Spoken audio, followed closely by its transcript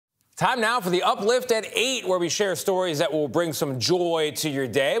Time now for the Uplift at 8, where we share stories that will bring some joy to your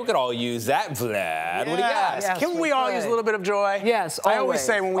day. We could all use that, Vlad. What do you got? Yes, can we all use a little bit of joy? Yes, I always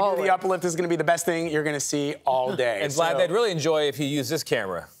say when we do the Uplift, this is going to be the best thing you're going to see all day. And Vlad, they'd really enjoy if you use this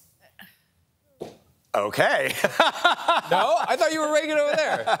camera. Okay. No? I thought you were rigging over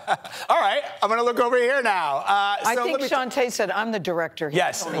there. All right, I'm going to look over here now. I think Shantae said I'm the director here.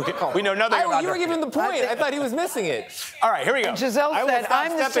 Yes, we know nothing about You were giving him the point. I thought he was missing it. All right, here we go. And Giselle said,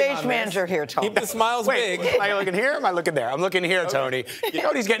 I'm the stage manager here, Tony. Keep the smiles big. Am I looking here? Am I looking there? I'm looking here, Tony.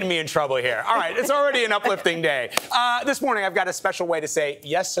 Tony's getting me in trouble here. All right, it's already an uplifting day. This morning, I've got a special way to say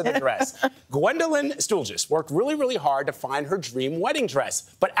yes to the dress. Gwendolyn Stulgis worked really, really hard to find her dream wedding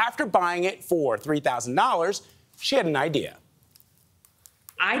dress. But after buying it for $3,000, she had an idea.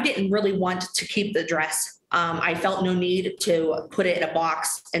 I didn't really want to keep the dress. I felt no need to put it in a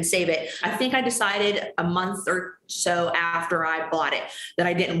box and save it. I think I decided a month or so after I bought it that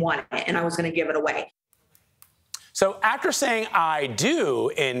I didn't want it and I was going to give it away. So after saying I do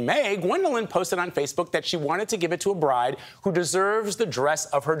in May, Gwendolyn posted on Facebook that she wanted to give it to a bride who deserves the dress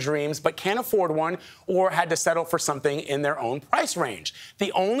of her dreams but can't afford one or had to settle for something in their own price range.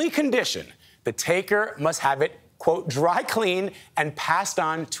 The only condition, the taker must have it, quote, dry cleaned and passed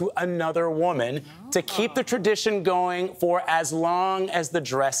on to another woman to keep the tradition going for as long as the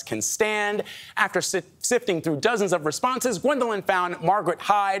dress can stand. After sifting through dozens of responses, Gwendolyn found Margaret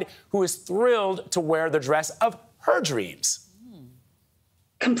Hyde, who is thrilled to wear the dress of her dreams.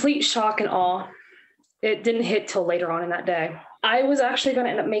 Complete shock and awe. It didn't hit till later on in that day. I was actually going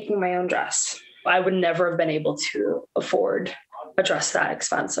to end up making my own dress. I would never have been able to afford a dress that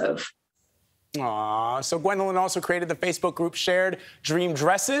expensive. Aww. So Gwendolyn also created the Facebook group Shared Dream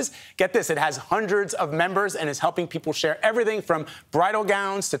Dresses. Get this, it has hundreds of members and is helping people share everything from bridal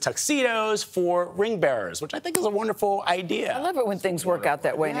gowns to tuxedos for ring bearers, which I think is a wonderful idea. I love it when things work out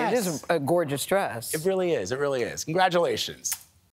that way, and it is a gorgeous dress. It really is. It really is. Congratulations.